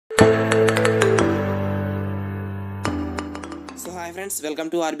Hi friends, welcome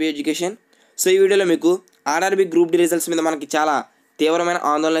to RB education. So ఈ వీడియోలో మీకు ఆర్ఆర్బీ గ్రూప్ డి రిజల్ట్స్ మీద మనకి చాలా తీవ్రమైన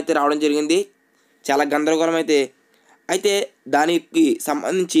ఆందోళన అయితే రావడం జరిగింది. చాలా గందరగోళం అయితే దానికి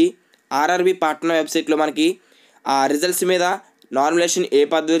సంబంధించి ఆర్ఆర్బీ పాట్నా వెబ్సైట్లో మనకి ఆ రిజల్ట్స్ మీద నార్మలైజేషన్ ఏ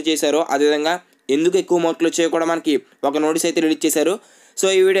పద్ధతి చేశారో, అదేవిధంగా ఎందుకు ఎక్కువ మార్కులు వచ్చాయో కూడా మనకి ఒక నోటీస్ అయితే రిలీజ్ చేశారు. సో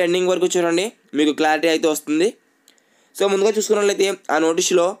ఈ వీడియో ఎండింగ్ వరకు చూడండి, మీకు క్లారిటీ అయితే వస్తుంది. సో ముందుగా చూసుకున్నట్లయితే ఆ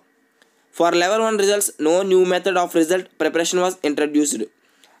నోటీసులో for level 1 results no new method of result preparation was introduced.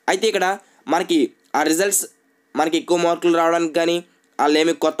 అయితే ఇక్కడ మనకి ఆ రిజల్ట్స్ మనకి ఎక్కువ మార్కులు రావడానికి కానీ వాళ్ళు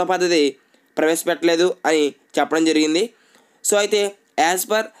ఏమి కొత్త పద్ధతి ప్రవేశపెట్టలేదు అని చెప్పడం జరిగింది. సో అయితే as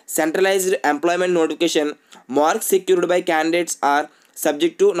per centralised employment notification marks secured by candidates are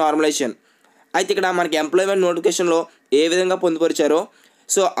subject to normalisation. అయితే ఇక్కడ మనకి ఎంప్లాయ్మెంట్ నోటిఫికేషన్లో ఏ విధంగా పొందుపరిచారో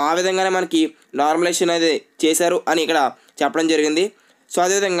సో ఆ విధంగానే మనకి నార్మలైజేషన్ అనేది చేశారు అని ఇక్కడ చెప్పడం జరిగింది. సో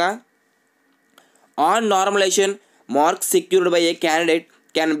అదేవిధంగా on normalization, marks secured by a candidate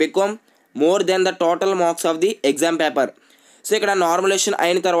can become more than the total marks of the exam paper. So ఇక్కడ నార్మలైజేషన్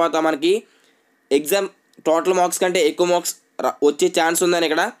అయిన తర్వాత మనకి ఎగ్జామ్ టోటల్ మార్క్స్ కంటే ఎక్కువ మార్క్స్ వచ్చే ఛాన్స్ ఉందని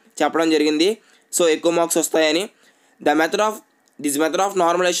ఇక్కడ చెప్పడం జరిగింది. సో ఎక్కువ మార్క్స్ వస్తాయని. This method of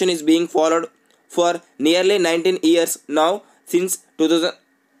normalisation is being followed for nearly 19 years now since 2000.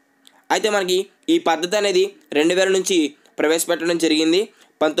 అయితే మనకి ఈ పద్ధతి అనేది 2000 నుంచి ప్రవేశపెట్టడం జరిగింది.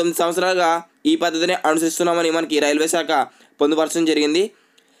 19 సంవత్సరాలుగా ఈ పద్ధతిని అనుసరిస్తున్నామని మనకి రైల్వే శాఖ పొందుపరచడం జరిగింది.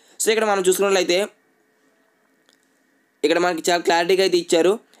 సో ఇక్కడ మనం చూసుకున్నట్లయితే ఇక్కడ మనకి చాలా క్లారిటీగా అయితే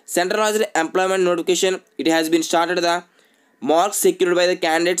ఇచ్చారు. Centralised employment notification it has been started the marks secured by the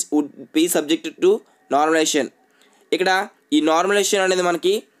candidates would be subject to normalisation. ఇక్కడ ఈ నార్మలైజేషన్ అనేది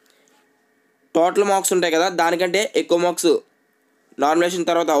మనకి టోటల్ మార్క్స్ ఉంటాయి కదా, దానికంటే ఎక్కువ మార్క్స్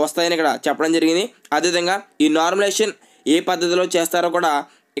నార్మలైజేషన్ తర్వాత వస్తాయని ఇక్కడ చెప్పడం జరిగింది. అదేవిధంగా ఈ నార్మలైజేషన్ ఏ పద్ధతిలో చేస్తారో కూడా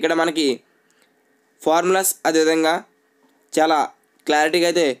ఇక్కడ మనకి ఫార్ములాస్ అదేవిధంగా చాలా క్లారిటీగా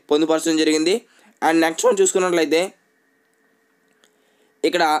అయితే పొందుపరచడం జరిగింది. అండ్ నెక్స్ట్ వన్ చూసుకున్నట్లయితే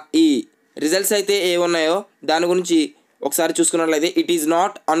ఇక్కడ ఈ రిజల్ట్స్ అయితే ఏ ఉన్నాయో దాని గురించి ఒకసారి చూసుకున్నట్లయితే it is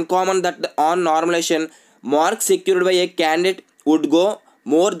not uncommon that on normalisation marks secured by A candidate would go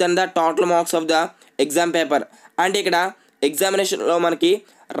more than the total marks of the exam paper. అంటే ఇక్కడ ఎగ్జామినేషన్లో మనకి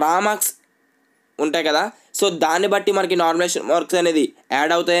రా మార్క్స్ ఉంటాయి కదా, సో దాన్ని బట్టి మనకి నార్మలైజేషన్ మార్క్స్ అనేది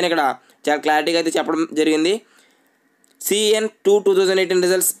యాడ్ అవుతాయని ఇక్కడ చాలా క్లారిటీగా అయితే చెప్పడం జరిగింది. CN 2018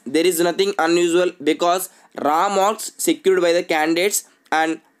 results there is nothing unusual because రా marks secured by the candidates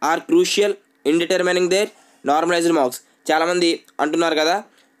and are crucial in determining there normalised marks. చాలామంది అంటున్నారు కదా,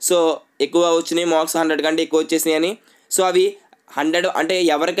 సో ఎక్కువ వచ్చినాయి మార్క్స్ 100 కంటే ఎక్కువ వచ్చేసినాయి అని. సో అవి 100 అంటే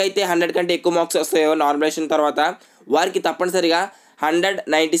ఎవరికైతే 100 కంటే ఎక్కువ మార్క్స్ వస్తాయో నార్మలైజేషన్ తర్వాత వారికి తప్పనిసరిగా 100,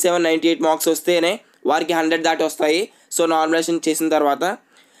 97, 98 మార్క్స్ వస్తేనే వారికి 100 దాటి వస్తాయి. సో నార్మలైజేషన్ చేసిన తర్వాత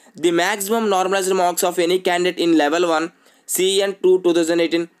the maximum normalised marks of any candidate in level 1 CN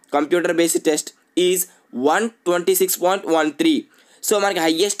 2018 computer based test is 126.13. So మనకి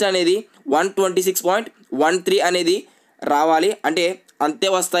హయ్యెస్ట్ అనేది 126.13 అనేది రావాలి, అంటే అంతే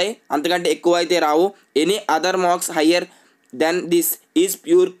వస్తాయి, అంతకంటే ఎక్కువ అయితే రావు. Any other marks higher then this is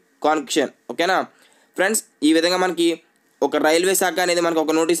pure కాన్క్షన్. ఓకేనా ఫ్రెండ్స్, ఈ విధంగా మనకి ఒక రైల్వే శాఖ అనేది మనకు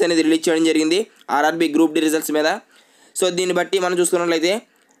ఒక నోటీస్ అనేది రిలీజ్ చేయడం జరిగింది ఆర్ఆర్బీ గ్రూప్ డి రిజల్ట్స్ మీద. సో దీన్ని బట్టి మనం చూసుకున్నట్లయితే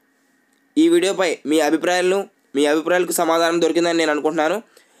ఈ వీడియోపై మీ అభిప్రాయాలకు సమాధానం దొరికిందని నేను అనుకుంటున్నాను.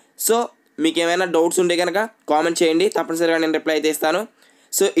 సో మీకు ఏమైనా డౌట్స్ ఉంటే కనుక కామెంట్ చేయండి, తప్పనిసరిగా నేను రిప్లై అయితే ఇస్తాను.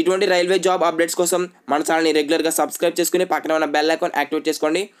 సో ఇటువంటి రైల్వే జాబ్ అప్డేట్స్ కోసం మన ఛానల్ని రెగ్యులర్గా సబ్స్క్రైబ్ చేసుకుని పక్కన ఉన్న బెల్ ఐకాన్ యాక్టివేట్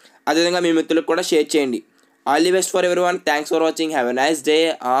చేసుకోండి. అదేవిధంగా మీ మిత్రులకు కూడా షేర్ చేయండి. All the best for everyone. Thanks for watching. Have a nice day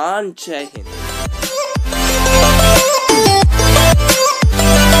on జై హింద్.